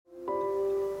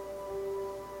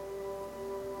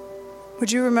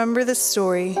Would you remember this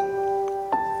story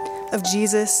of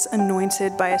Jesus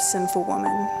anointed by a sinful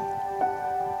woman?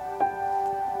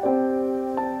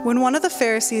 When one of the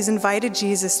Pharisees invited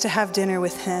Jesus to have dinner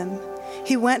with him,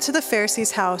 he went to the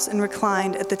Pharisee's house and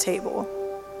reclined at the table.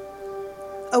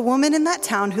 A woman in that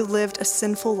town who lived a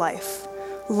sinful life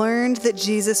learned that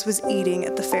Jesus was eating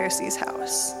at the Pharisee's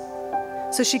house.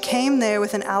 So she came there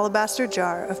with an alabaster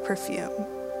jar of perfume.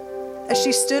 As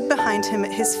she stood behind him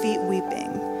at his feet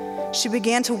weeping, she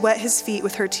began to wet his feet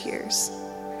with her tears.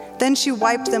 Then she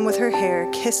wiped them with her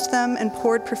hair, kissed them, and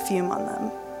poured perfume on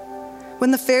them.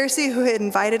 When the Pharisee who had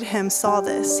invited him saw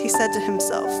this, he said to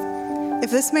himself, "If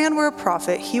this man were a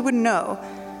prophet, he would know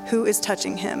who is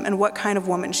touching him and what kind of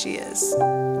woman she is,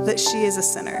 that she is a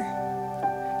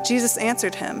sinner." Jesus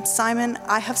answered him, "Simon,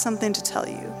 I have something to tell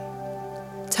you."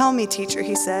 "Tell me, teacher,"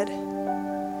 he said.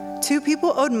 Two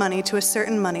people owed money to a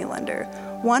certain moneylender.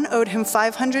 One owed him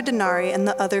 500 denarii and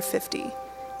the other 50.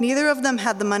 Neither of them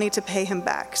had the money to pay him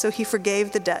back, so he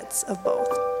forgave the debts of both.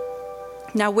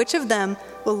 Now which of them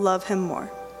will love him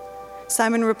more?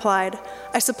 Simon replied,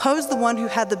 "I suppose the one who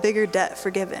had the bigger debt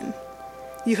forgiven."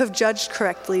 "You have judged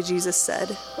correctly," Jesus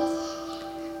said.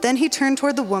 Then he turned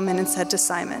toward the woman and said to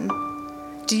Simon,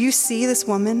 "Do you see this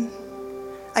woman?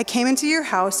 I came into your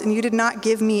house and you did not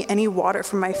give me any water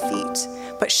for my feet,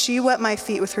 but she wet my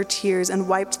feet with her tears and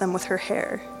wiped them with her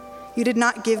hair. You did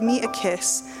not give me a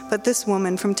kiss, but this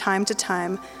woman from time to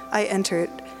time I entered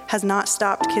has not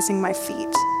stopped kissing my feet.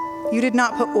 You did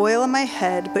not put oil on my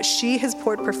head, but she has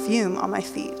poured perfume on my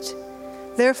feet.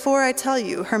 Therefore I tell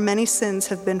you, her many sins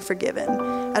have been forgiven,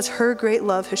 as her great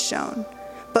love has shown.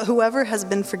 But whoever has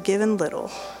been forgiven little,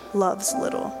 loves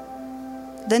little."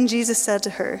 Then Jesus said to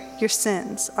her, "Your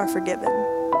sins are forgiven."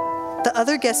 The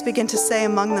other guests began to say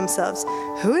among themselves,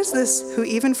 "Who is this who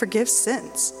even forgives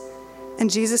sins?" And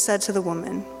Jesus said to the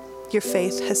woman, "Your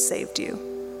faith has saved you.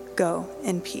 Go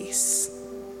in peace."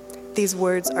 These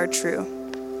words are true,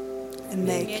 and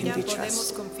they can be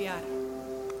trusted.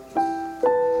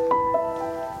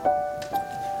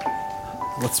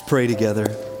 Let's pray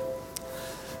together.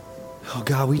 Oh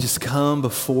God, we just come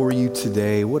before you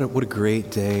today. What a great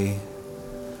day.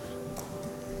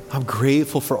 I'm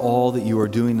grateful for all that you are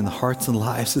doing in the hearts and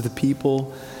lives of the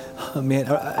people.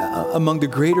 Among the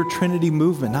greater Trinity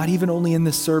movement, not even only in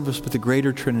this service, but the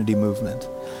greater Trinity movement.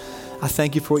 I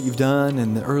thank you for what you've done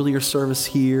in the earlier service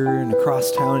here and across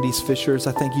town at East Fishers.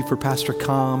 I thank you for Pastor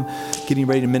Com getting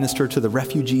ready to minister to the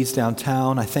refugees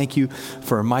downtown. I thank you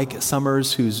for Mike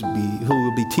Summers, who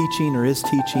will be teaching or is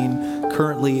teaching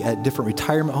currently at different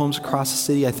retirement homes across the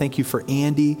city. I thank you for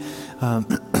Andy.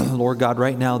 Lord God,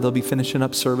 right now they'll be finishing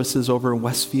up services over in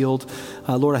Westfield.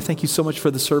 Lord, I thank you so much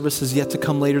for the services yet to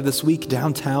come later this week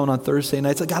downtown on Thursday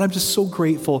nights. God, I'm just so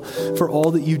grateful for all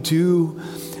that you do.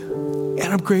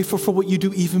 And I'm grateful for what you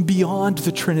do even beyond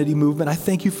the Trinity movement. I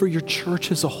thank you for your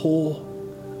church as a whole.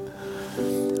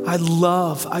 I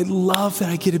love that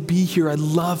I get to be here. I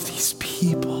love these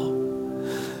people.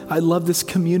 I love this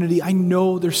community. I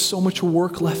know there's so much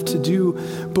work left to do,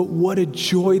 but what a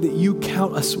joy that you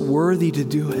count us worthy to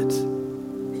do it.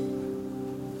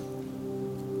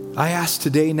 I ask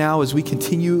today now as we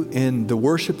continue in the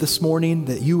worship this morning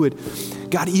that you would,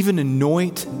 God, even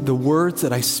anoint the words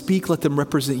that I speak. Let them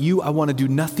represent you. I want to do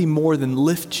nothing more than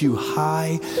lift you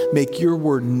high, make your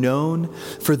word known.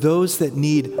 For those that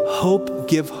need hope,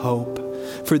 give hope.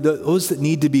 For those that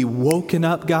need to be woken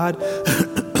up, God,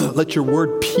 let your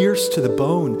word pierce to the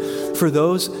bone. For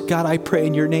those, God, I pray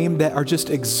in your name that are just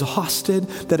exhausted,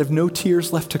 that have no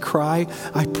tears left to cry,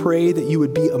 I pray that you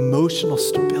would be emotional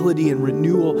stability and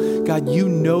renewal. God, you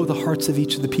know the hearts of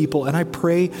each of the people. And I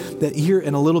pray that here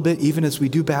in a little bit, even as we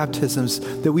do baptisms,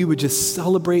 that we would just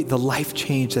celebrate the life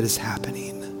change that is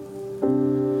happening.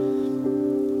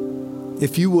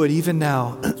 If you would, even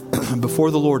now,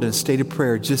 before the Lord in a state of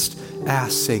prayer, just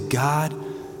ask, say, God,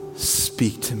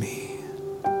 speak to me.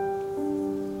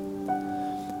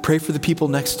 Pray for the people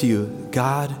next to you.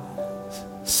 God,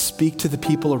 speak to the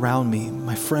people around me,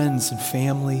 my friends and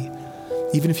family.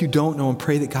 Even if you don't know them,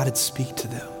 pray that God would speak to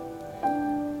them.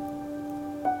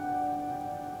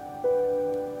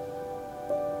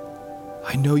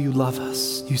 I know you love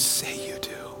us. You say you do.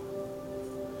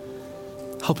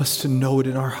 Help us to know it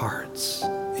in our hearts.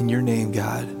 In your name,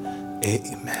 God,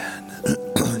 amen.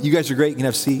 You guys are great. You can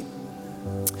have a seat.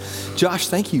 Josh,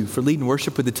 thank you for leading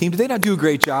worship with the team. Did they not do a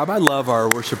great job? I love our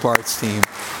worship arts team.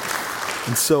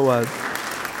 And so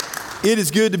it is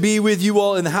good to be with you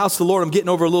all in the house of the Lord. I'm getting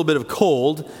over a little bit of a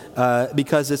cold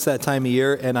because it's that time of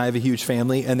year and I have a huge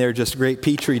family and they're just great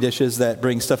Petri dishes that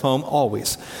bring stuff home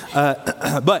always.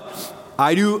 But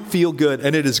I do feel good,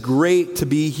 and it is great to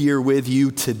be here with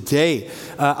you today.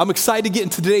 I'm excited to get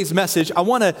into today's message. I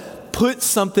want to put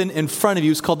something in front of you.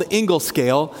 It's called the Engel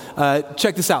scale.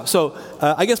 Check this out. So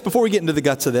I guess before we get into the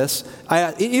guts of this,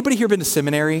 anybody here been to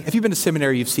seminary? If you've been to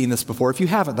seminary, you've seen this before. If you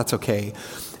haven't, that's okay.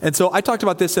 And so I talked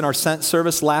about this in our Sent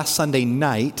service last Sunday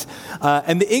night.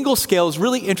 And the Engel scale is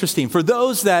really interesting. For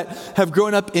those that have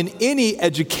grown up in any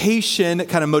education,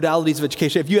 kind of modalities of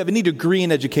education, if you have any degree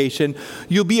in education,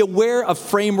 you'll be aware of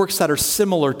frameworks that are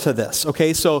similar to this,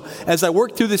 okay? So as I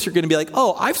work through this, you're going to be like,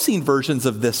 oh, I've seen versions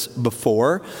of this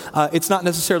before. It's not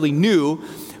necessarily new,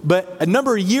 but a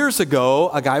number of years ago,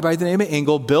 a guy by the name of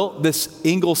Engel built this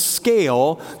Engel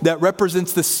scale that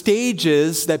represents the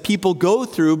stages that people go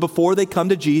through before they come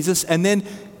to Jesus, and then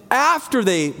after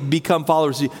they become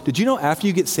followers. Did you know after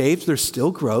you get saved, there's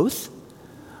still growth?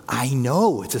 I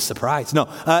know, it's a surprise. No,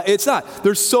 it's not.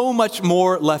 There's so much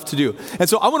more left to do. And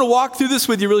so I want to walk through this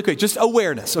with you really quick, just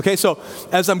awareness, okay? So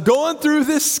as I'm going through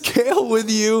this scale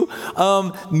with you,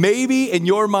 maybe in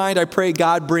your mind, I pray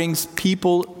God brings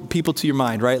people to your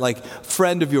mind, right? Like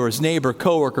friend of yours, neighbor,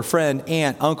 coworker, friend,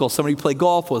 aunt, uncle, somebody you play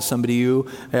golf with, somebody you,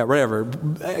 whatever,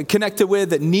 connected with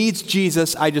that needs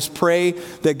Jesus. I just pray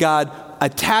that God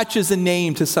attaches a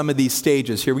name to some of these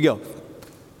stages. Here we go.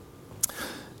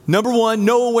 Number one,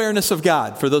 no awareness of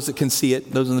God. For those that can see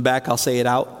it, those in the back, I'll say it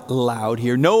out loud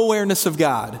here. No awareness of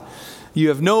God. You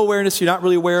have no awareness. You're not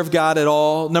really aware of God at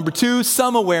all. Number two,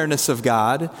 some awareness of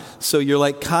God. So you're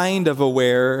like kind of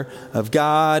aware of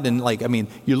God. And like, I mean,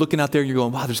 you're looking out there and you're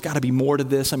going, wow, there's got to be more to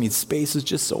this. I mean, space is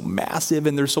just so massive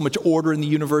and there's so much order in the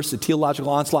universe, the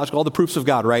teleological, ontological, all the proofs of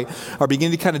God, right, are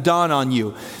beginning to kind of dawn on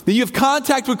you. Then you have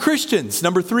contact with Christians,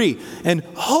 number three. And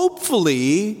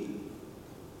hopefully,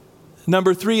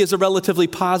 number three is a relatively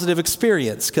positive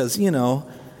experience because, you know,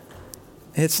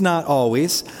 it's not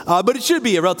always, but it should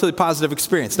be a relatively positive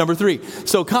experience. Number three,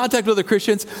 so contact with other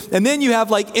Christians. And then you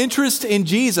have like interest in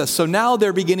Jesus. So now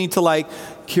they're beginning to like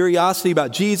curiosity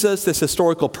about Jesus, this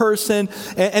historical person.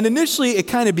 And initially it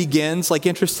kind of begins like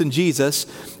interest in Jesus.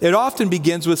 It often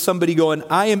begins with somebody going,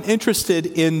 I am interested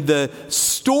in the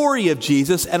story of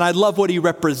Jesus and I love what he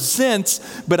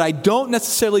represents, but I don't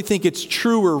necessarily think it's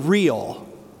true or real.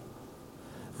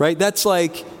 Right? That's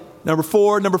like number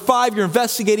four. Number five, you're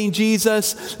investigating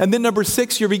Jesus. And then number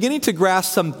six, you're beginning to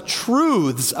grasp some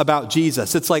truths about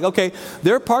Jesus. It's like, okay,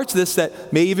 there are parts of this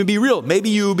that may even be real.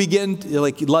 Maybe you begin,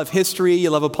 like, you love history,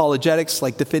 you love apologetics,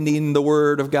 like defending the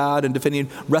word of God and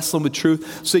wrestling with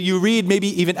truth. So you read maybe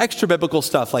even extra biblical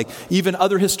stuff, like even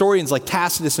other historians like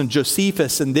Tacitus and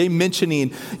Josephus, and they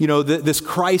mentioning, you know, this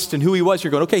Christ and who he was.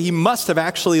 You're going, okay, he must have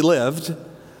actually lived.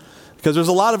 Because there's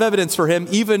a lot of evidence for him,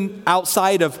 even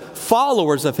outside of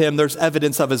followers of him, there's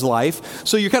evidence of his life.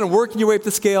 So you're kind of working your way up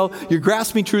the scale. You're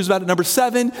grasping truths about it. Number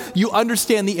seven, you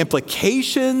understand the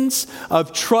implications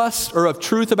of trust or of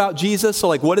truth about Jesus. So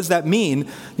like, what does that mean?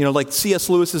 You know, like C.S.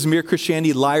 Lewis's Mere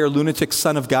Christianity, Liar, Lunatic,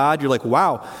 Son of God. You're like,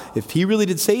 wow, if he really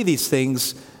did say these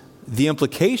things, the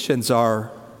implications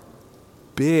are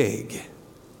big.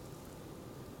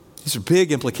 These are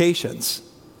big implications.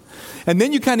 And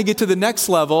then you kind of get to the next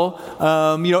level,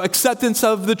 acceptance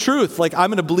of the truth. Like,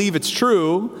 I'm going to believe it's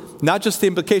true. Not just the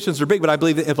implications are big, but I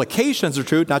believe the implications are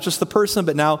true. Not just the person,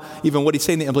 but now even what he's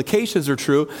saying, the implications are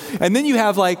true. And then you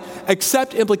have like,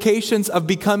 accept implications of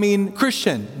becoming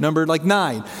Christian, number like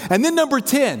 9. And then number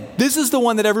 10, this is the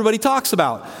one that everybody talks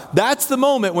about. That's the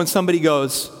moment when somebody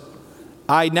goes,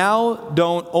 I'm not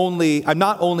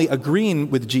only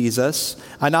agreeing with Jesus,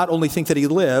 I not only think that he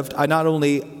lived, I not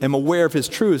only am aware of his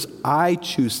truths, I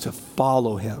choose to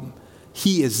follow him.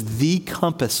 He is the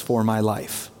compass for my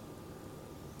life.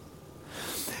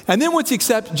 And then once you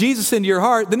accept Jesus into your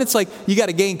heart, then it's like you got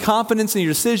to gain confidence in your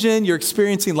decision. You're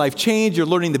experiencing life change. You're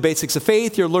learning the basics of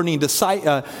faith. You're learning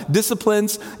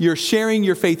disciplines. You're sharing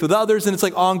your faith with others. And it's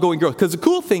like ongoing growth. Because the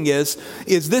cool thing is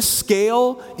this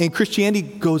scale in Christianity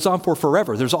goes on for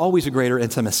forever. There's always a greater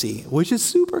intimacy, which is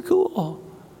super cool.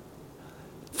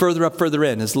 Further up, further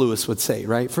in, as Lewis would say,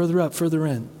 right? Further up, further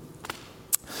in.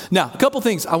 Now, a couple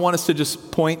things I want us to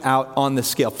just point out on this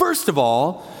scale. First of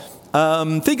all,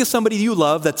 think of somebody you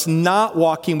love that's not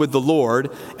walking with the Lord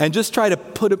and just try to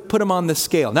put them on this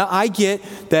scale. Now, I get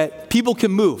that people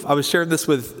can move. I was sharing this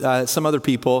with some other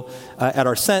people at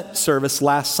our Sent service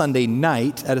last Sunday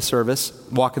night at a service,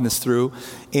 walking this through.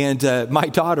 And my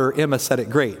daughter, Emma, said it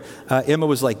great. Emma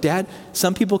was like, Dad,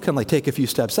 some people can like take a few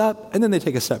steps up and then they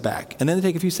take a step back. And then they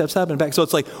take a few steps up and back. So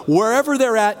it's like wherever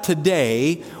they're at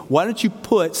today, why don't you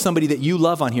put somebody that you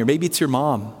love on here? Maybe it's your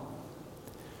mom.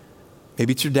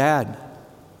 Maybe it's your dad.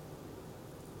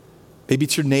 Maybe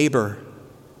it's your neighbor.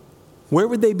 Where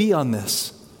would they be on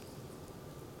this?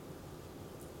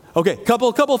 Okay,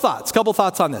 couple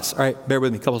thoughts on this. All right, bear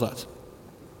with me, couple thoughts.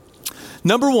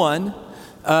 Number one,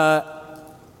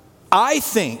 I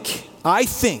think,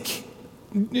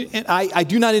 and I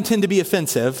do not intend to be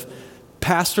offensive.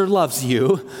 Pastor loves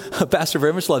you. Pastor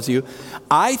very much loves you.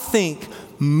 I think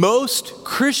most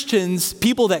Christians,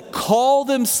 people that call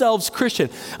themselves Christian,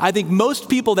 I think most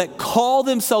people that call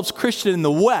themselves Christian in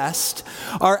the West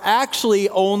are actually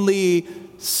only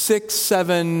 6,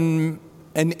 7,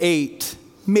 and 8,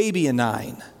 maybe a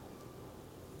 9.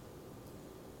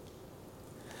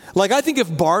 Like, I think if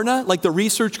Barna, like the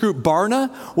research group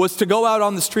Barna, was to go out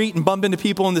on the street and bump into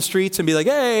people in the streets and be like,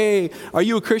 hey, are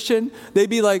you a Christian? They'd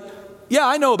be like, yeah,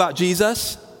 I know about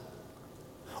Jesus.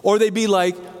 Or they'd be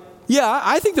like, yeah,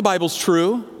 I think the Bible's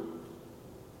true.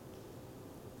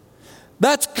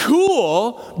 That's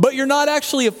cool, but you're not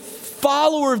actually a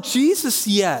follower of Jesus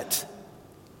yet.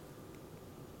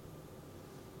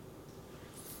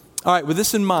 All right, with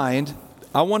this in mind,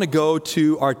 I want to go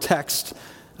to our text,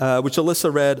 which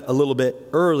Alyssa read a little bit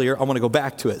earlier. I want to go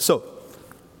back to it. So,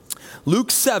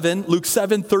 Luke 7,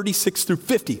 36 through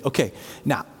 50. Okay,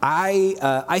 now,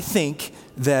 I think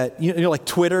that, you know, like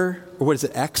Twitter, or what is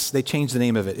it, X? They changed the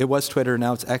name of it. It was Twitter,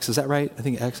 now it's X. Is that right? I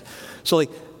think X. So,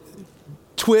 like,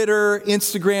 Twitter,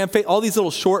 Instagram, all these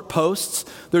little short posts.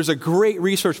 There's a great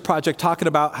research project talking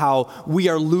about how we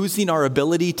are losing our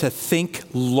ability to think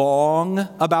long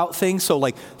about things. So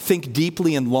like think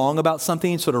deeply and long about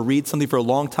something, sort of read something for a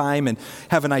long time and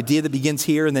have an idea that begins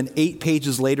here. And then 8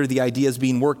 pages later, the idea is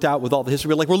being worked out with all the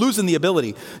history. Like we're losing the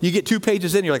ability. You get 2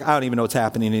 pages in, you're like, I don't even know what's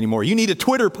happening anymore. You need a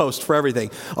Twitter post for everything.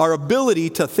 Our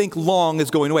ability to think long is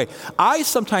going away. I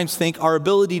sometimes think our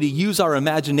ability to use our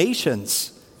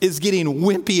imaginations is getting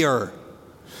wimpier,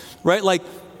 right? Like,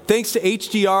 thanks to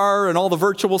HDR and all the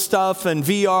virtual stuff and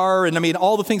VR and I mean,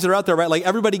 all the things that are out there, right? Like,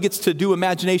 everybody gets to do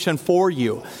imagination for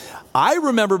you. I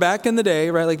remember back in the day,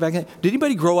 right? Like, did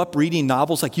anybody grow up reading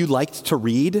novels like you liked to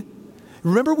read?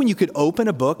 Remember when you could open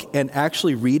a book and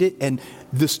actually read it and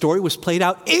the story was played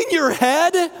out in your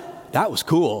head? That was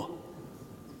cool.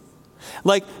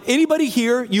 Like, anybody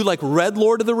here, you like read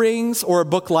Lord of the Rings or a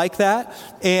book like that,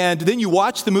 and then you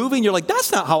watch the movie and you're like,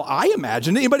 that's not how I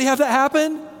imagined it. Anybody have that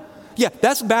happen? Yeah,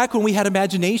 that's back when we had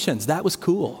imaginations. That was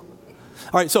cool.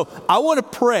 All right, so I want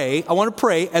to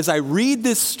pray as I read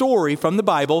this story from the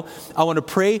Bible. I want to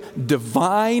pray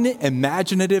divine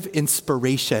imaginative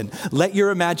inspiration. Let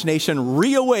your imagination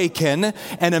reawaken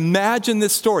and imagine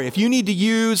this story. If you need to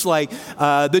use like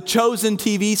the Chosen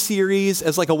TV series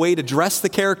as like a way to dress the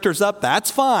characters up,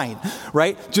 that's fine,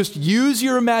 right? Just use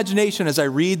your imagination as I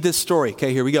read this story.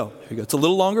 Okay, here we go. It's a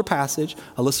little longer passage.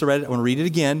 Alyssa read it. I want to read it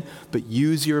again, but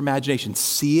use your imagination.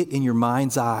 See it in your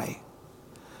mind's eye.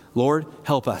 Lord,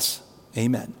 help us.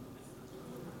 Amen.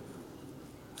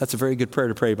 That's a very good prayer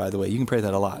to pray, by the way. You can pray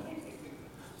that a lot.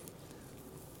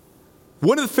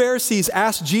 One of the Pharisees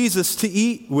asked Jesus to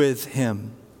eat with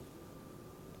him.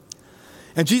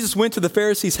 And Jesus went to the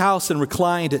Pharisee's house and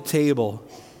reclined at table.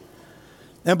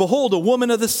 And behold, a woman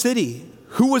of the city,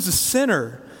 who was a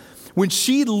sinner, when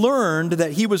she learned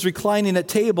that he was reclining at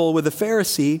table with a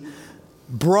Pharisee,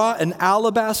 brought an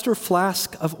alabaster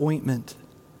flask of ointment.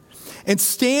 And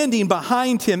standing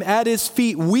behind him at his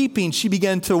feet, weeping, she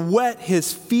began to wet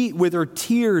his feet with her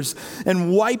tears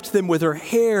and wiped them with her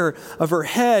hair of her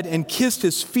head and kissed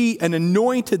his feet and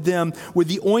anointed them with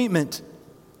the ointment.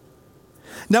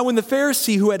 Now, when the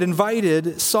Pharisee who had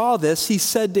invited saw this, he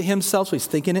said to himself, so he's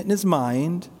thinking it in his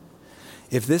mind,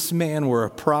 if this man were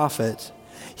a prophet,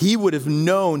 he would have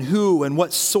known who and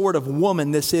what sort of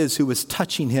woman this is who is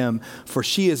touching him, for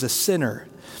she is a sinner.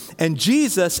 And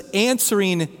Jesus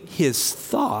answering his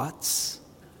thoughts,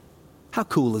 how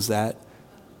cool is that?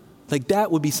 Like that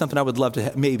would be something I would love to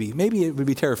have. Maybe it would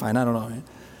be terrifying. I don't know. Right?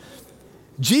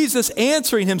 Jesus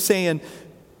answering him saying,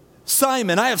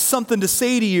 Simon, I have something to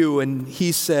say to you. And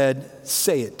he said,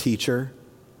 say it, teacher.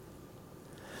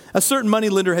 A certain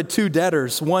moneylender had 2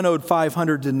 debtors. One owed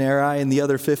 500 denarii and the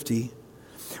other 50.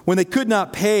 When they could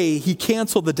not pay, he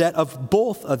canceled the debt of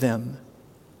both of them.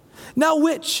 Now,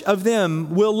 which of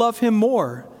them will love him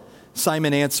more?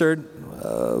 Simon answered,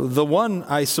 the one,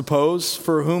 I suppose,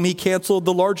 for whom he canceled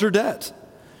the larger debt.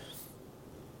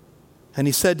 And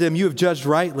he said to him, you have judged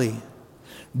rightly.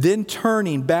 Then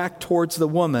turning back towards the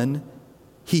woman,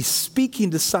 he's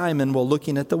speaking to Simon while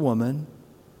looking at the woman.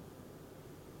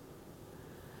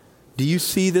 Do you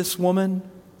see this woman?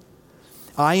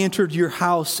 I entered your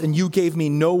house and you gave me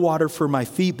no water for my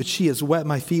feet, but she has wet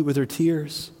my feet with her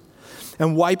tears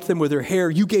and wiped them with her hair.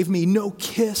 You gave me no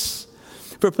kiss,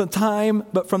 But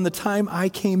from the time I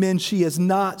came in, she has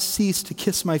not ceased to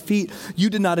kiss my feet. You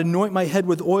did not anoint my head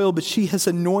with oil, but she has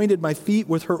anointed my feet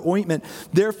with her ointment.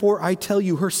 Therefore, I tell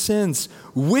you, her sins,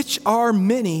 which are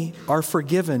many, are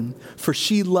forgiven, for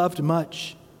she loved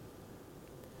much.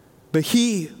 But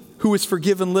he who is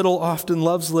forgiven little often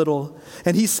loves little.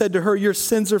 And he said to her, your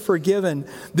sins are forgiven.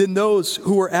 Then those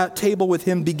who were at table with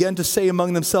him began to say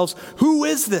among themselves, who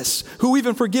is this who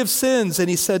even forgives sins? And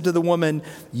he said to the woman,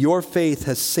 your faith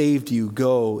has saved you.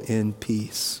 Go in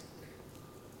peace.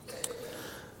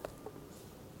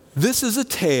 This is a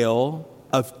tale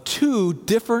of two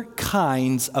different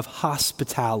kinds of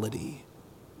hospitality.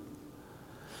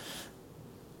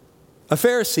 A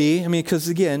Pharisee, because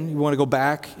again, you want to go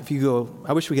back,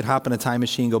 I wish we could hop in a time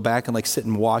machine, go back and sit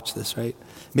and watch this, right?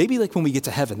 Maybe when we get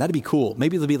to heaven, that'd be cool.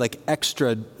 Maybe it'll be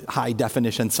extra high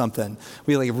definition something.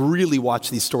 We really watch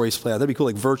these stories play out. That'd be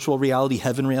cool, virtual reality,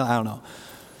 heaven reality, I don't know.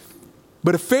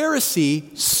 But a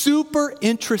Pharisee, super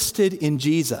interested in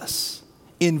Jesus,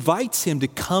 invites him to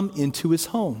come into his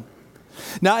home.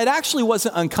 Now, it actually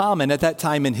wasn't uncommon at that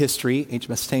time in history, ancient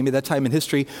Mesopotamia, that time in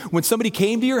history, when somebody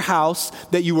came to your house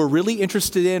that you were really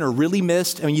interested in or really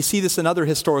missed, and you see this in other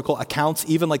historical accounts,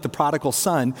 even like the prodigal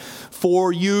son,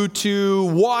 for you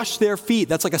to wash their feet.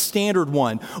 That's a standard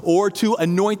one. Or to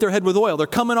anoint their head with oil. They're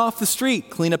coming off the street,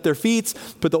 clean up their feet,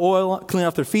 clean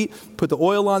off their feet, put the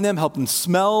oil on them, help them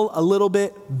smell a little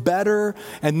bit better.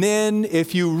 And then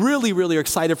if you really, really are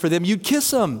excited for them, you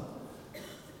kiss them.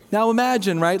 Now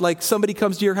imagine, right, somebody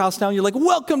comes to your house now and you're like,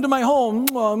 welcome to my home.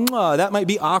 Mwah, mwah. That might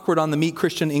be awkward on the Meet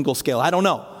Christian Ingle scale. I don't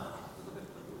know.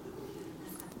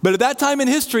 But at that time in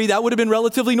history, that would have been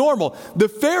relatively normal. The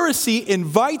Pharisee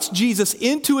invites Jesus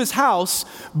into his house,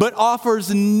 but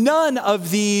offers none of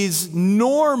these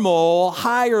normal,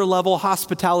 higher level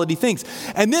hospitality things.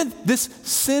 And then this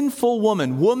sinful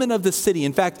woman of the city,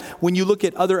 in fact, when you look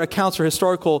at other accounts or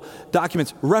historical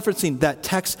documents referencing that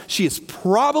text, she is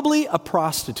probably a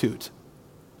prostitute.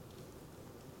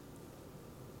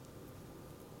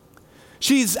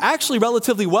 She's actually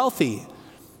relatively wealthy.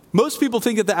 Most people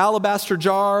think that the alabaster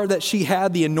jar that she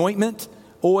had, the anointment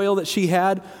oil that she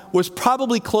had, was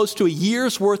probably close to a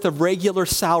year's worth of regular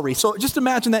salary. So just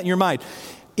imagine that in your mind.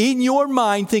 In your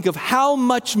mind, think of how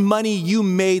much money you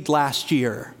made last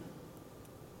year.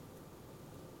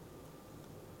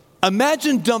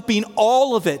 Imagine dumping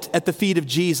all of it at the feet of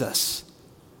Jesus.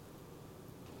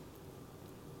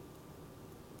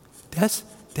 That's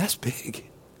big.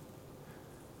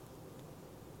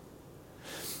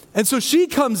 And so she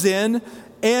comes in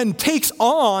and takes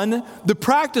on the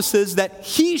practices that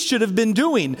he should have been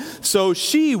doing. So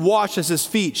she washes his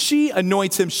feet, she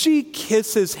anoints him, she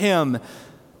kisses him.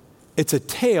 It's a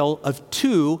tale of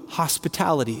two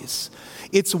hospitalities.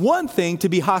 It's one thing to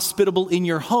be hospitable in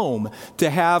your home, to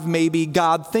have maybe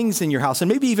God things in your house. And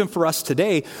maybe even for us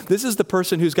today, this is the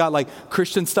person who's got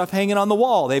Christian stuff hanging on the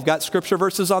wall. They've got scripture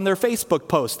verses on their Facebook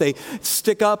post. They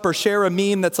stick up or share a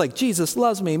meme that's Jesus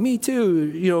loves me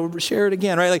too, share it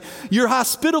again, right? You're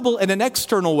hospitable in an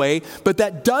external way, but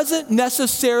that doesn't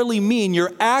necessarily mean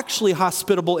you're actually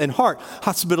hospitable in heart.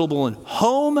 Hospitable in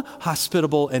home,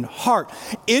 hospitable in heart.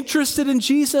 Interested in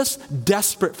Jesus,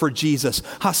 desperate for Jesus.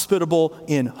 Hospitable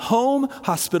in home,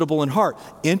 hospitable in heart.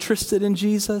 Interested in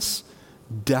Jesus,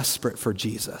 desperate for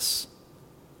Jesus.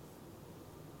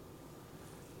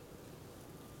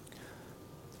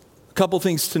 A couple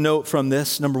things to note from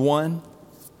this. Number one,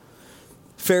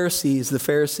 the Pharisees,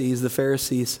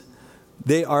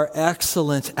 they are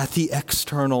excellent at the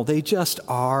external. They just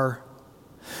are.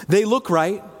 They look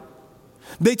right.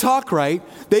 They talk right.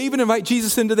 They even invite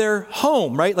Jesus into their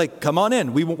home, right? Come on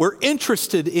in. We're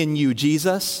interested in you,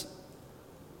 Jesus.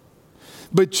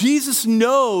 But Jesus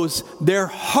knows their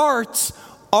hearts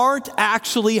aren't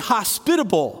actually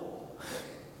hospitable.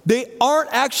 They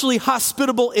aren't actually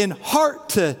hospitable in heart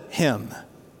to him.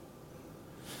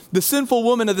 The sinful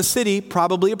woman of the city,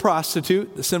 probably a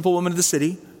prostitute, the sinful woman of the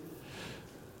city,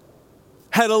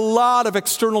 had a lot of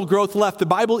external growth left. The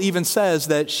Bible even says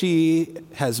that she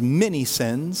has many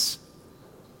sins.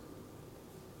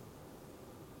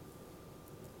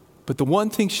 But the one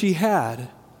thing she had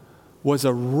was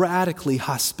a radically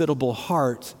hospitable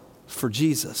heart for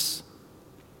Jesus.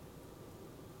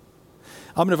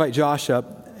 I'm going to invite Josh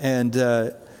up, and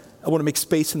I want to make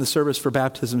space in the service for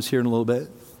baptisms here in a little bit.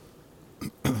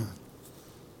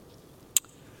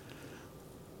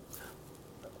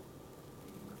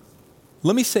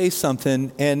 Let me say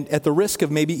something, and at the risk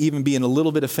of maybe even being a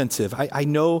little bit offensive, I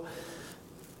know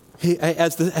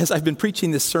as I've been preaching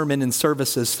this sermon in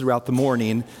services throughout the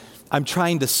morning, I'm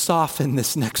trying to soften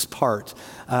this next part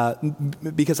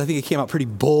because I think it came out pretty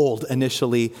bold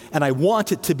initially, and I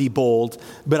want it to be bold,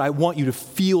 but I want you to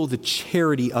feel the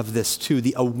charity of this too,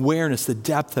 the awareness, the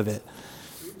depth of it.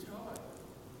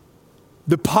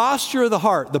 The posture of the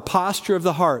heart, the posture of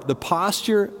the heart, the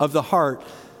posture of the heart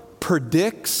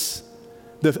predicts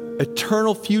the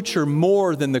eternal future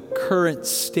more than the current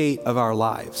state of our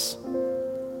lives.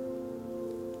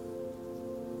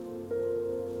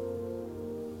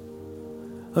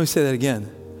 Let me say that again.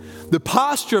 The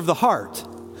posture of the heart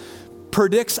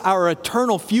predicts our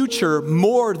eternal future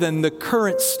more than the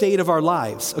current state of our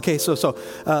lives. Okay, so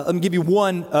let me give you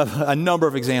a number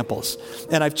of examples.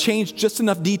 And I've changed just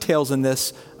enough details in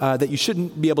this that you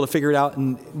shouldn't be able to figure it out,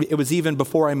 and it was even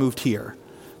before I moved here.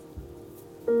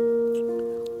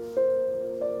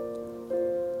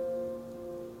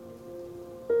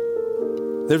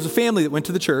 There's a family that went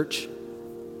to the church,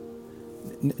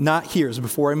 not here, it was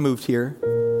before I moved here.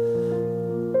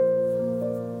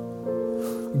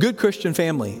 Good Christian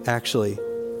family, actually.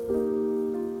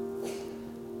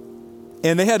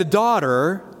 And they had a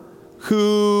daughter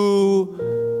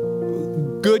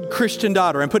good Christian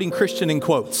daughter. I'm putting Christian in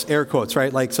quotes, air quotes,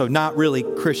 right? Like, so not really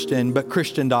Christian, but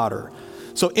Christian daughter.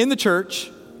 So in the church,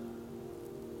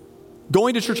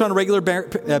 going to church on a regular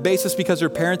basis because her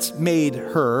parents made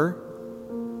her.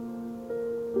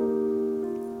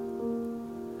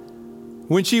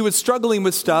 When she was struggling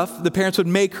with stuff, the parents would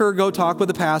make her go talk with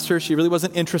the pastor. She really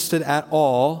wasn't interested at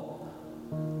all.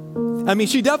 I mean,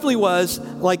 she definitely was,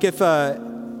 like if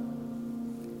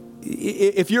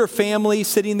you're a family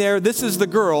sitting there, this is the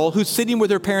girl who's sitting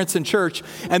with her parents in church,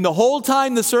 and the whole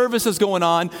time the service is going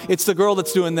on, it's the girl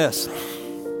that's doing this.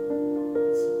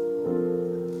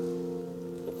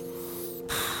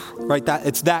 Right?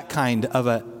 It's that kind of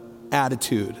an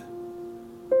attitude.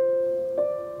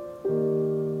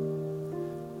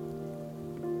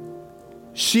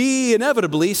 She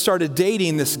inevitably started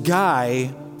dating this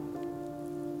guy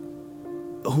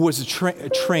who was a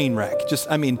train wreck.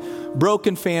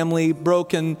 Broken family,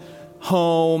 broken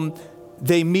home.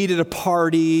 They meet at a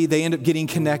party. They end up getting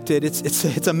connected.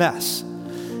 It's a mess.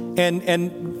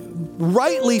 And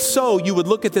rightly so, you would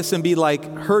look at this and be like,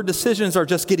 her decisions are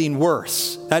just getting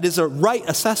worse. That is a right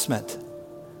assessment.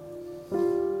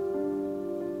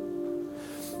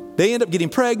 They end up getting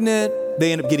pregnant.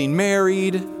 They end up getting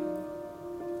married.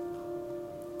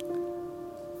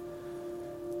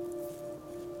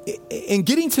 In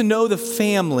getting to know the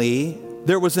family,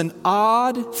 there was an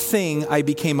odd thing I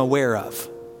became aware of.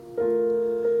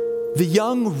 The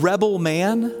young rebel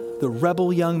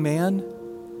young man,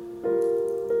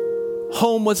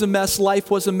 home was a mess,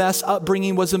 life was a mess,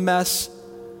 upbringing was a mess.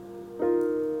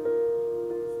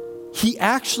 He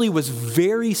actually was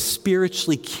very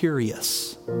spiritually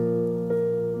curious.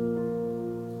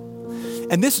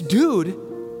 And this dude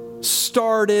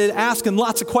started asking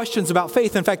lots of questions about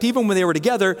faith. In fact, even when they were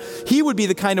together, he would be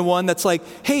the kind of one that's like,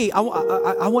 hey,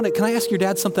 can I ask your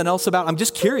dad something else about? I'm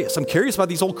just curious. I'm curious about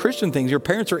these whole Christian things. Your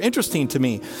parents are interesting to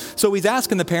me. So he's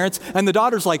asking the parents, and the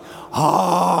daughter's like,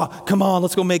 come on,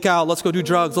 let's go make out. Let's go do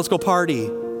drugs. Let's go party.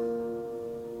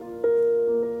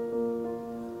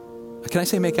 Can I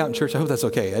say make out in church? I hope that's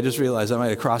okay. I just realized I might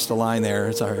have crossed the line there.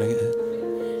 It's all right.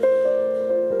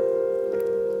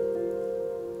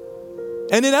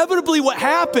 And inevitably what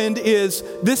happened is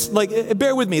this,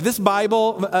 bear with me, this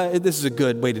Bible, this is a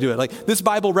good way to do it. This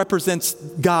Bible represents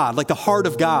God, the heart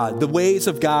of God, the ways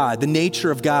of God, the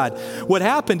nature of God. What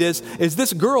happened is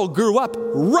this girl grew up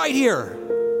right here,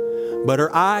 but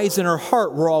her eyes and her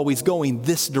heart were always going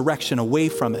this direction away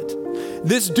from it.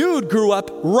 This dude grew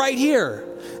up right here.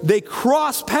 They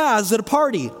crossed paths at a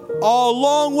party, a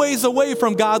long ways away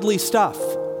from godly stuff.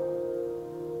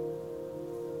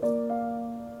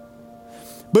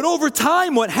 But over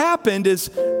time, what happened is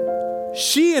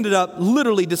she ended up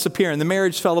literally disappearing. The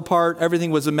marriage fell apart. Everything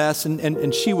was a mess.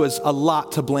 And she was a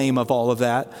lot to blame of all of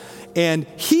that. And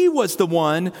he was the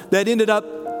one that ended up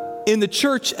in the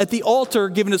church at the altar,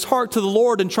 giving his heart to the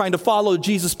Lord and trying to follow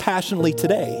Jesus passionately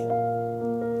today.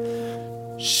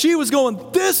 She was going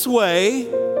this way.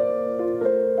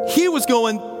 He was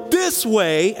going this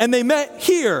way. And they met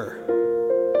here.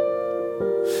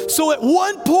 So at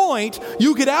one point,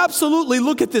 you could absolutely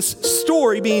look at this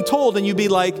story being told and you'd be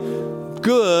like,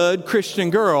 good Christian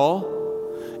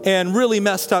girl and really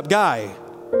messed up guy.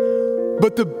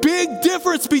 But the big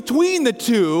difference between the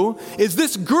two is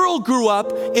this girl grew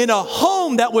up in a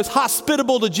home that was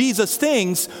hospitable to Jesus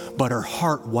things, but her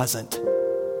heart wasn't.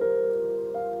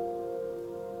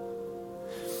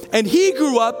 And he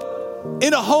grew up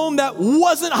in a home that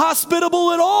wasn't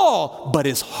hospitable at all, but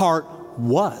his heart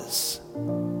was.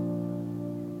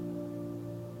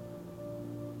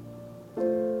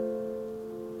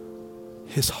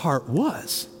 his heart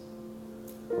was.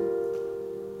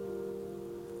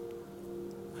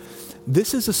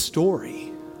 This is a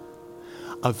story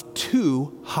of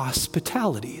two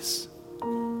hospitalities.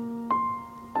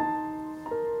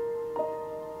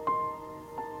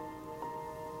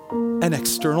 An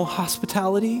external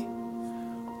hospitality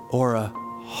or a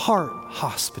heart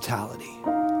hospitality.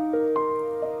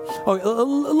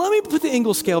 Oh, let me put the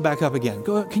Ingalls scale back up again.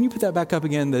 Go ahead. Can you put that back up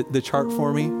again, the chart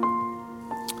for me?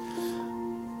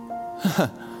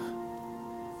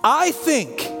 I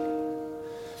think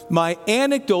my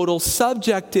anecdotal,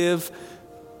 subjective,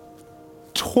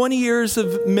 20 years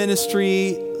of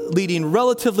ministry, leading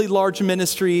relatively large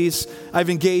ministries, I've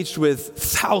engaged with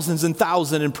thousands and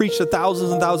thousands and preached to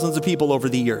thousands and thousands of people over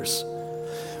the years.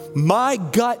 My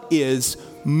gut is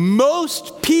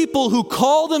most people who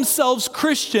call themselves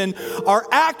Christian are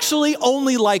actually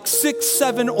only like 6,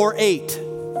 7, or 8.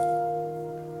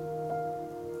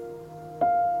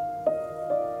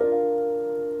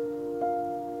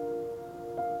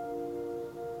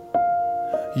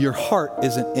 Your heart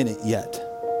isn't in it yet.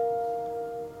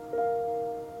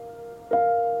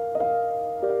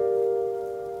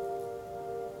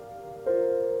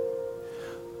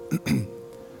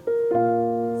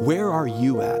 Where are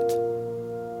you at?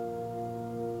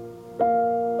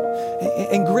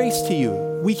 And grace to you.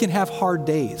 We can have hard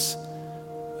days,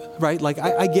 right? Like,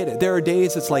 I get it. There are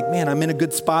days it's like, man, I'm in a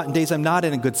good spot, and days I'm not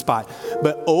in a good spot.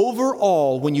 But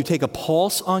overall, when you take a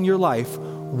pulse on your life,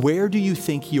 where do you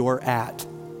think you're at?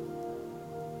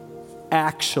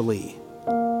 Actually.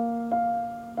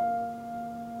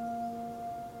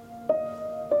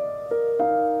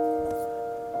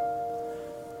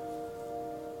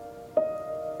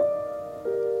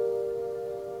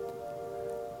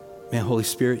 Man, Holy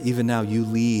Spirit, even now you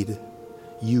lead,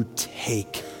 you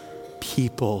take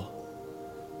people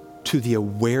to the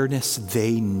awareness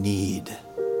they need.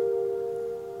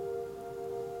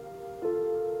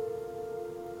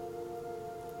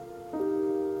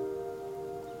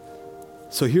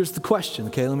 So here's the question,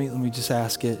 okay? Let me just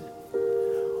ask it.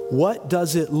 What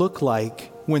does it look like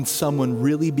when someone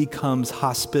really becomes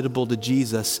hospitable to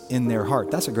Jesus in their heart?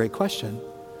 That's a great question.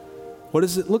 What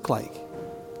does it look like?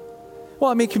 Well,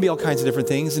 I mean, it can be all kinds of different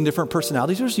things and different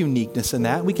personalities. There's uniqueness in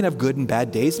that. We can have good and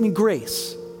bad days. I mean,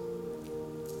 grace.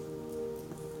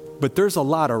 But there's a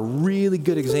lot of really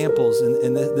good examples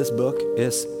in this book.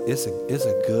 It's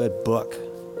a good book.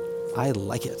 I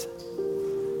like it.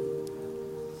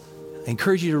 I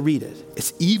encourage you to read it.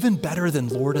 It's even better than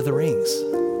Lord of the Rings.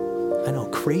 I know,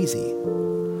 crazy.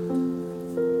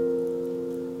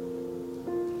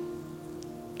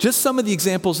 Just some of the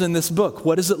examples in this book.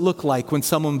 What does it look like when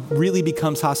someone really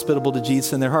becomes hospitable to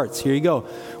Jesus in their hearts? Here you go.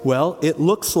 Well, it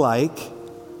looks like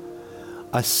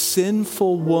a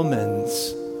sinful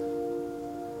woman's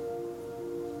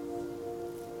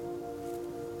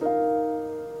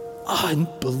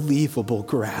unbelievable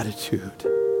gratitude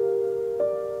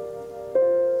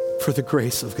for the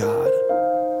grace of God.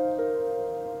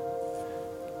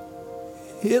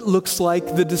 It looks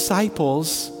like the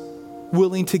disciples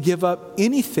willing to give up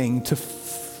anything to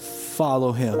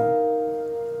follow him.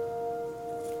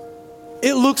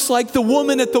 It looks like the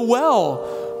woman at the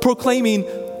well proclaiming,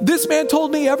 "This man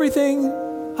told me everything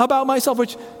about myself,"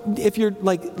 which, if you're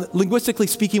like linguistically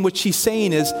speaking, what she's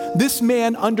saying is, "This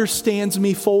man understands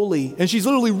me fully." And she's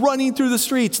literally running through the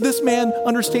streets. "This man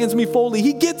understands me fully.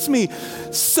 He gets me.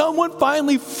 Someone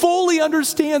finally fully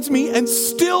understands me and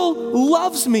still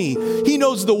loves me. He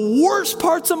knows the worst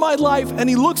parts of my life, and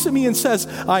he looks at me and says,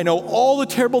 'I know all the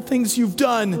terrible things you've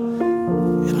done,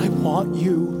 and I want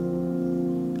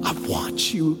you. I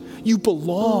want you. You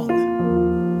belong.'"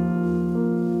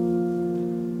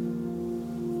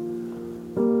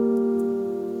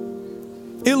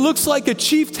 It looks like a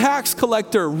chief tax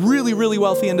collector, really, really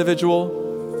wealthy individual,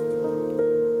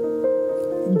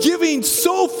 giving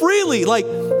so freely. Like,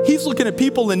 he's looking at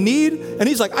people in need, and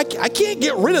he's like, I can't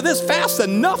get rid of this fast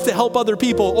enough to help other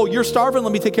people. "Oh, you're starving?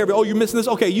 Let me take care of you. Oh, you're missing this?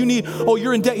 Okay, you need, oh,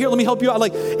 you're in debt. Here, let me help you out."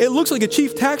 Like, it looks like a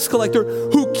chief tax collector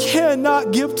who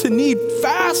cannot give to need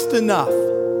fast enough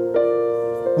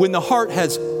when the heart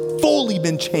has fully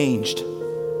been changed.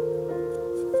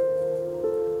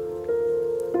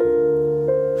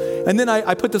 And then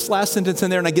I put this last sentence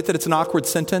in there, and I get that it's an awkward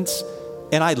sentence.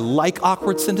 And I like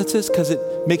awkward sentences because it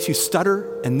makes you stutter,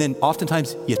 and then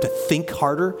oftentimes you have to think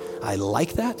harder. I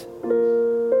like that.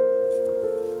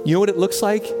 You know what it looks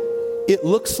like? It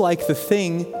looks like the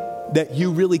thing that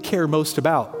you really care most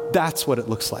about. That's what it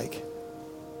looks like.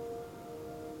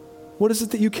 What is it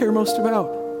that you care most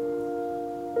about?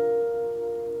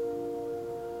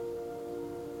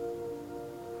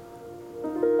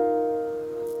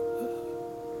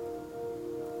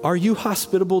 Are you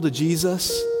hospitable to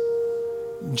Jesus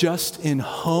just in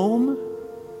home?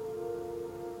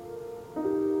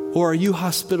 Or are you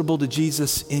hospitable to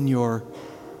Jesus in your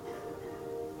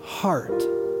heart?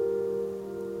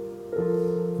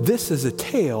 This is a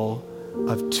tale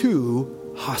of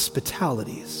two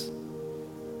hospitalities.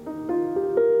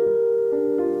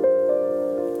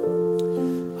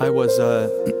 I was,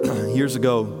 years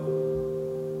ago,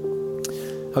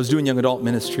 I was doing young adult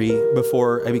ministry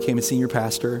before I became a senior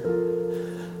pastor.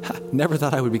 Never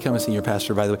thought I would become a senior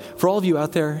pastor, by the way. For all of you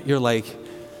out there, you're like,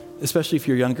 especially if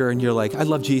you're younger and you're like, I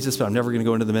love Jesus, but I'm never going to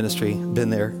go into the ministry. Been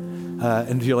there.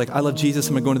 And if you're like, I love Jesus,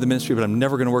 I'm going to go into the ministry, but I'm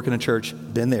never going to work in a church.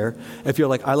 Been there. If you're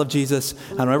like, I love Jesus,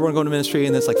 I don't ever want to go into ministry,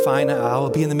 and it's like, fine, I'll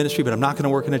be in the ministry, but I'm not going to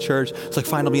work in a church. It's like,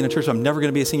 fine, I'll be in a church, but I'm never going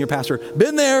to be a senior pastor.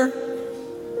 Been there.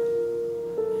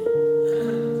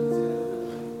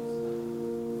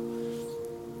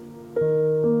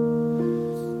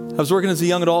 I was working as a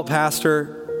young adult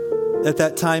pastor at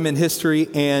that time in history,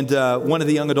 and one of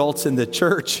the young adults in the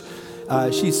church,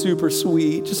 she's super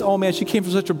sweet. Just, oh man, she came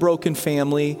from such a broken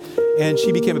family, and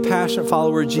she became a passionate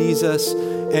follower of Jesus.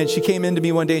 And she came into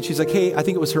me one day, and she's like, hey, I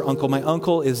think it was her uncle. My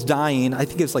uncle is dying. I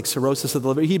think it's like cirrhosis of the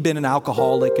liver. He'd been an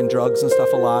alcoholic and drugs and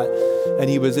stuff a lot, and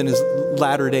he was in his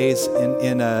latter days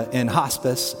in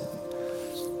hospice.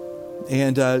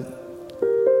 And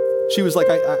she was like,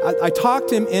 I talked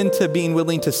him into being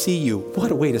willing to see you. What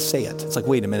a way to say it. It's like,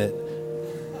 wait a minute.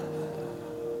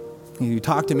 You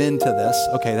talked him into this.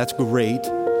 Okay, that's great.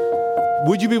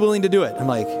 Would you be willing to do it? I'm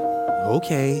like,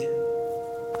 okay.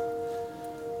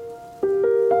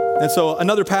 And so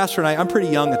another pastor and I'm pretty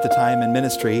young at the time in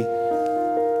ministry.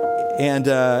 And,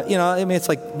 it's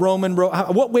like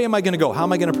what way am I going to go? How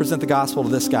am I going to present the gospel to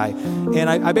this guy? And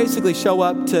I basically show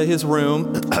up to his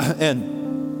room and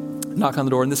knock on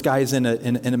the door, and this guy is in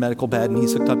a medical bed, and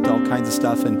he's hooked up to all kinds of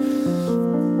stuff, and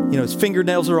his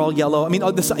fingernails are all yellow. I mean,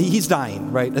 he's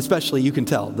dying, right? Especially, you can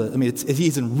tell.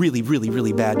 He's in really, really,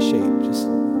 really bad shape. Just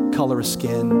color of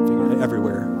skin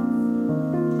everywhere.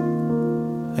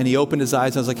 And he opened his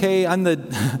eyes, and I was like, "Hey, I'm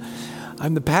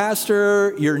the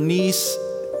pastor. Your niece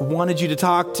wanted you to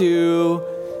talk to.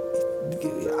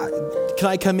 Can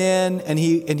I come in?" And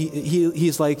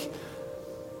he's like,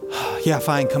 "Yeah,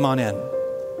 fine, come on in."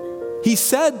 He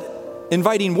said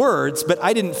inviting words, but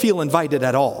I didn't feel invited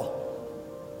at all.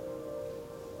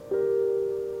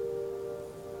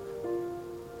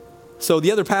 So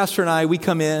the other pastor and we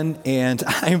come in, and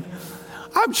I'm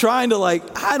trying to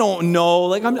I don't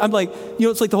know, I'm like,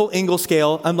 it's like the whole Engel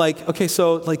scale. I'm like, okay,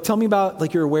 so tell me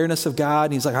about your awareness of God.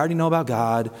 And he's like, I already know about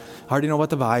God. I already know about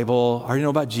the Bible. I already know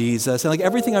about Jesus. And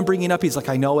everything I'm bringing up, he's like,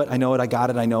 I know it, I got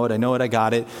it, I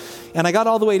got it. And I got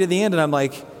all the way to the end, and I'm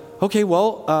like, okay,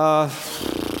 well,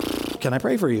 can I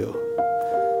pray for you?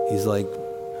 He's like,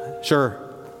 sure.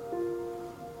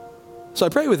 So I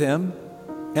pray with him,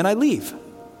 and I leave.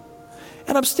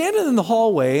 And I'm standing in the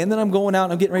hallway, and then I'm going out,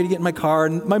 and I'm getting ready to get in my car,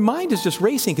 and my mind is just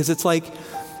racing, because it's like,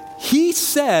 he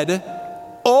said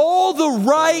all the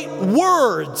right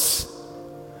words,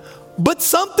 but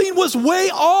something was way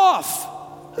off.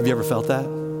 Have you ever felt that?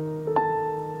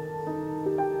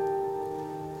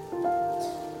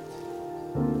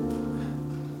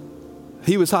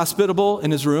 He was hospitable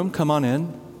in his room, come on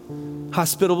in.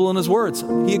 Hospitable in his words.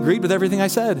 He agreed with everything I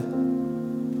said.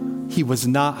 He was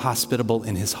not hospitable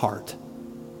in his heart.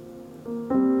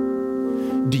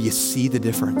 Do you see the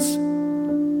difference?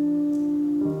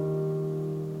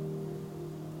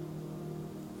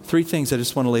 3 things I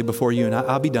just want to lay before you, and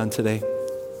I'll be done today.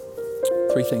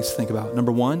 3 things to think about.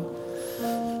 Number 1,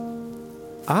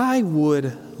 I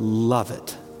would love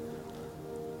it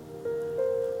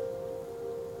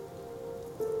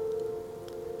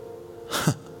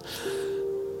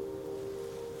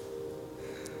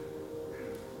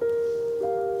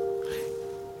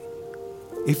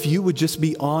if you would just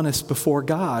be honest before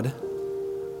God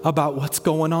about what's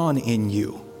going on in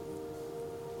you.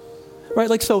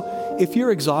 Right? So if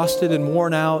you're exhausted and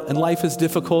worn out and life is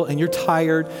difficult and you're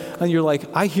tired and you're like,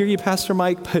 I hear you, Pastor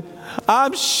Mike, but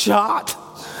I'm shot.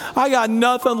 I got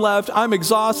nothing left. I'm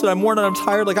exhausted. I'm worn out. I'm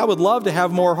tired. I would love to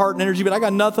have more heart and energy, but I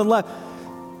got nothing left.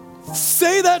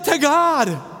 Say that to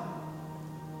God.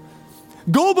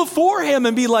 Go before him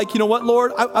and be like, you know what,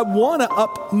 Lord, I want to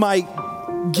up my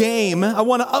game. I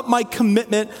want to up my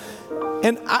commitment.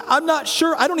 And I'm not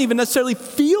sure, I don't even necessarily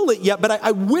feel it yet, but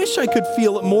I wish I could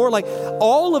feel it more.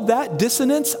 All of that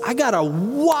dissonance, I got a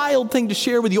wild thing to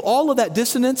share with you. All of that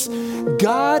dissonance,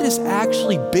 God is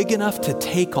actually big enough to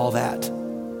take all that.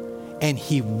 And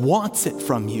he wants it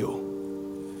from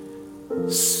you.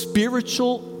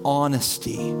 Spiritual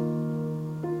honesty.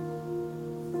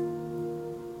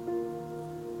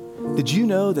 Did you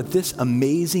know that this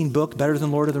amazing book, better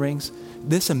than Lord of the Rings,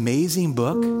 this amazing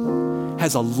book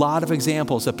has a lot of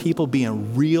examples of people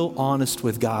being real honest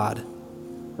with God.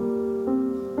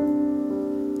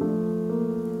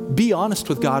 Be honest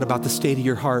with God about the state of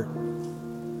your heart.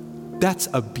 That's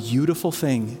a beautiful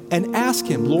thing. And ask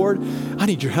him, Lord, I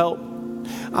need your help.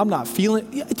 I'm not feeling,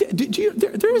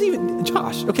 there's even,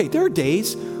 Josh, okay, there are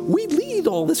days we lead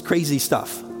all this crazy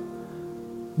stuff.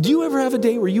 Do you ever have a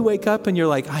day where you wake up and you're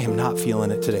like, I am not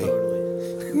feeling it today?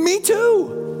 Me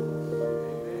too.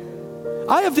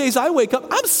 I have days I wake up,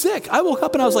 I'm sick. I woke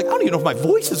up and I was like, I don't even know if my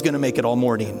voice is going to make it all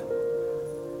morning.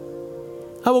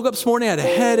 I woke up this morning, I had a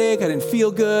headache, I didn't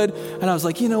feel good, and I was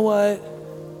like, you know what?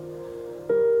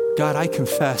 God, I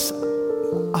confess,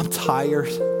 I'm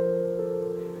tired.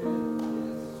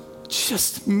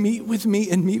 Just meet with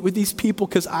me and meet with these people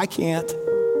because I can't.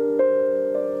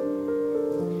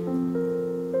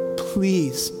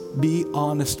 Please be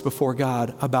honest before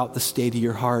God about the state of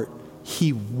your heart.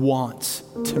 He wants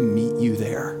to meet you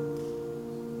there.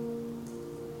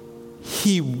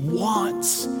 He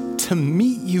wants to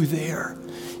meet you there.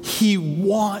 He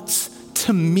wants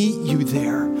to meet you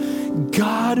there.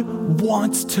 God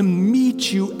wants to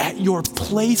meet you at your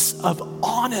place of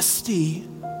honesty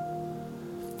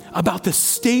about the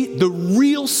state, the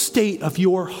real state of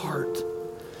your heart.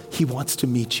 He wants to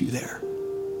meet you there.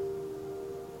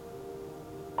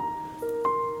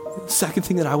 Second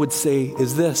thing that I would say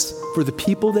is this: for the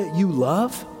people that you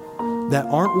love that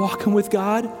aren't walking with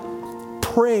God,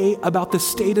 pray about the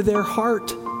state of their heart.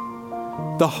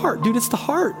 The heart, dude, it's the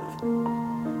heart.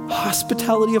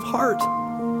 Hospitality of heart.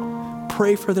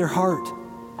 Pray for their heart.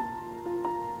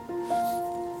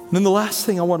 And then the last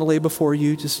thing I want to lay before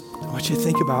you, just I want you to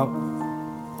think about.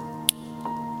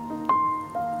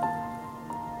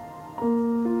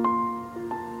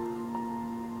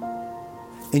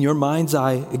 In your mind's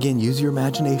eye, again, use your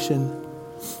imagination.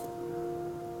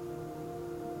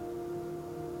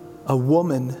 A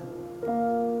woman,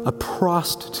 a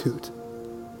prostitute,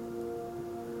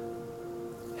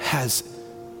 has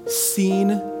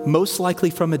seen, most likely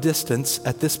from a distance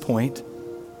at this point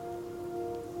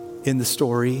in the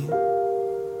story,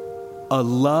 a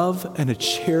love and a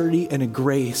charity and a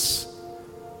grace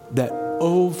that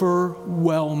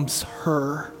overwhelms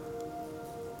her.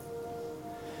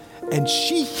 And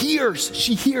she hears,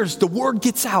 the word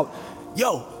gets out.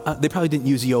 Yo, they probably didn't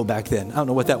use yo back then. I don't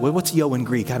know what that was. What's yo in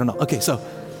Greek? I don't know. Okay, so,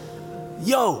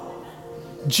 yo,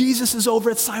 Jesus is over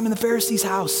at Simon the Pharisee's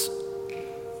house.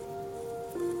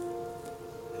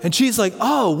 And she's like,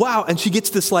 oh, wow. And she gets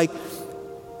this like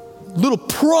little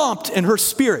prompt in her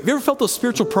spirit. Have you ever felt those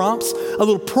spiritual prompts? A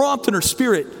little prompt in her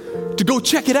spirit to go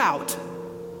check it out.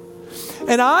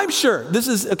 And I'm sure, this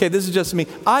is just me.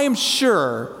 I am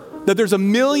sure that there's a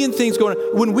million things going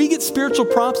on. When we get spiritual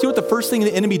prompts, you know what the first thing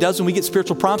the enemy does when we get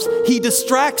spiritual prompts? He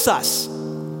distracts us.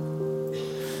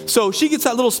 So she gets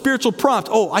that little spiritual prompt.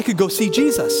 Oh, I could go see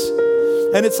Jesus.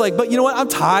 And it's like, but you know what? I'm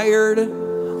tired.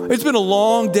 It's been a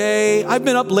long day. I've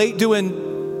been up late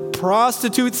doing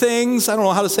prostitute things. I don't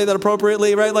know how to say that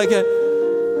appropriately, right?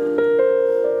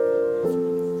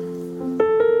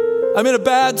 I'm in a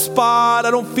bad spot.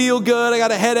 I don't feel good. I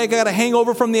got a headache. I got a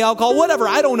hangover from the alcohol. Whatever.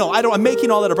 I don't know. I'm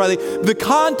making all that up. Right? The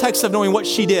context of knowing what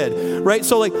she did, right?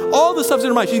 So like all this stuff's in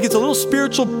her mind. She gets a little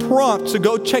spiritual prompt to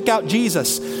go check out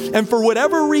Jesus. And for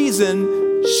whatever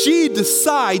reason, she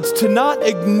decides to not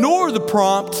ignore the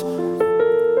prompt,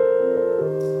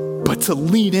 but to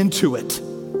lean into it.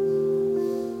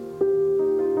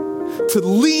 To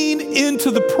lean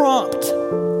into the prompt.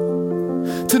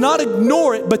 To not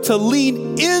ignore it, but to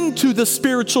lean into the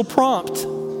spiritual prompt.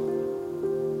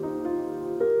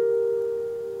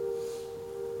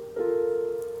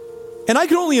 And I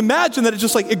can only imagine that it's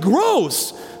just like, it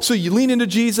grows. So you lean into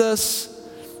Jesus,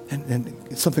 and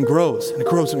something grows, and it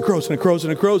grows, and it grows, and it grows,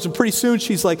 and it grows. And pretty soon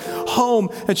she's like home,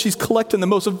 and she's collecting the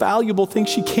most valuable thing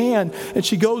she can. And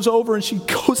she goes over, and she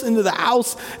goes into the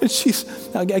house, and she's,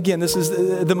 again, this is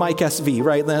the Mike SV,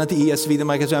 right? Not the ESV, the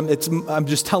Mike SV. I'm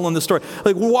just telling the story.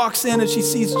 Like, walks in, and she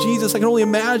sees Jesus. I can only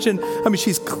imagine. I mean,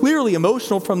 she's clearly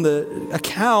emotional from the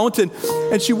account. And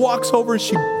she walks over, and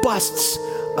she busts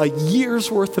a year's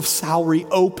worth of salary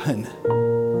open.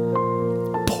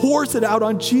 Pours it out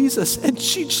on Jesus, and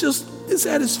she just is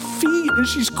at his feet, and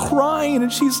she's crying,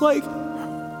 and she's like, I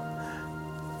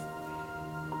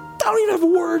don't even have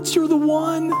words, you're the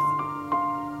one.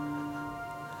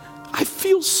 I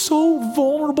feel so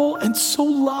vulnerable and so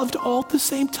loved all at the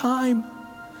same time.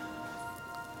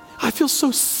 I feel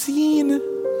so seen,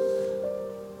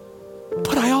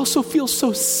 but I also feel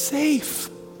so safe.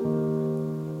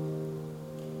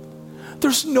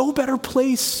 There's no better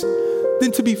place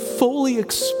than to be fully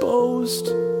exposed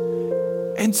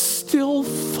and still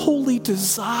fully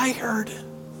desired.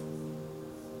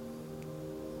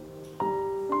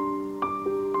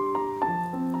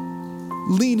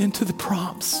 Lean into the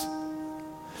prompts.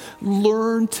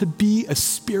 Learn to be a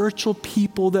spiritual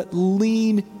people that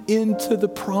lean into the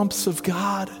prompts of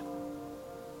God.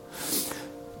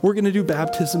 We're going to do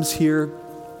baptisms here,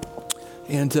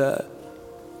 and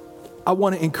I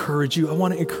want to encourage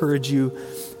you.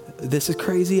 This is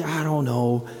crazy, I don't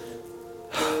know.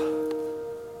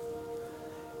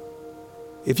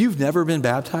 If you've never been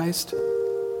baptized,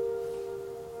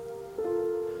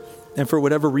 and for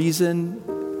whatever reason,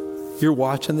 you're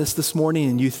watching this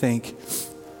morning and you think,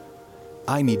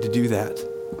 I need to do that.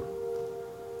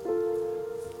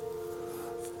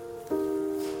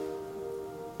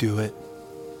 Do it.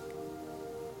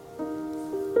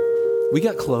 We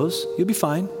got clothes. You'll be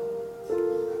fine.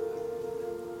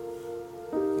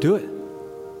 Do it.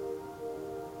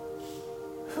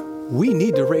 We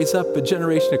need to raise up a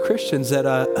generation of Christians that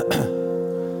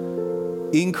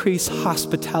increase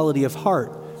hospitality of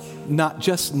heart, not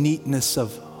just neatness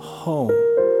of home.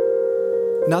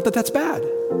 Not that that's bad,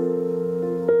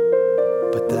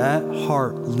 but that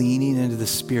heart leaning into the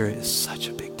Spirit is such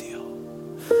a big deal.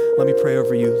 Let me pray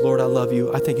over you. Lord, I love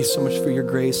you. I thank you so much for your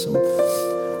grace.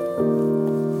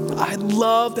 I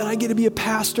love that I get to be a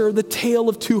pastor, the tale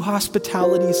of two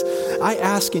hospitalities. I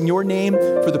ask in your name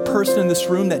for the person in this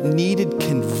room that needed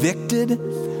convicted.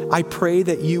 I pray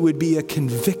that you would be a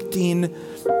convicting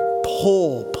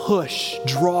pull, push,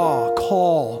 draw,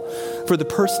 call. For the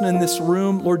person in this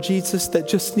room, Lord Jesus, that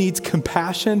just needs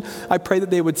compassion, I pray that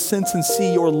they would sense and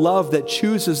see your love that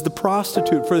chooses the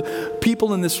prostitute. For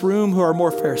people in this room who are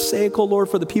more pharisaical, Lord,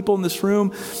 for the people in this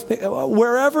room,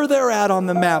 wherever they're at on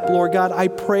the map, Lord God, I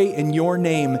pray in your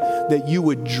name that you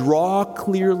would draw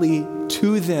clearly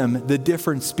to them the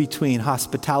difference between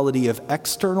hospitality of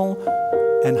external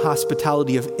and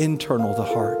hospitality of internal, the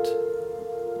heart.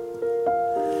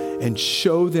 And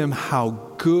show them how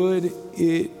good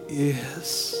it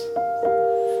is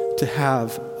to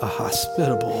have a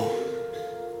hospitable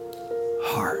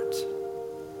heart.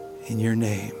 In your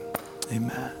name,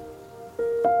 amen.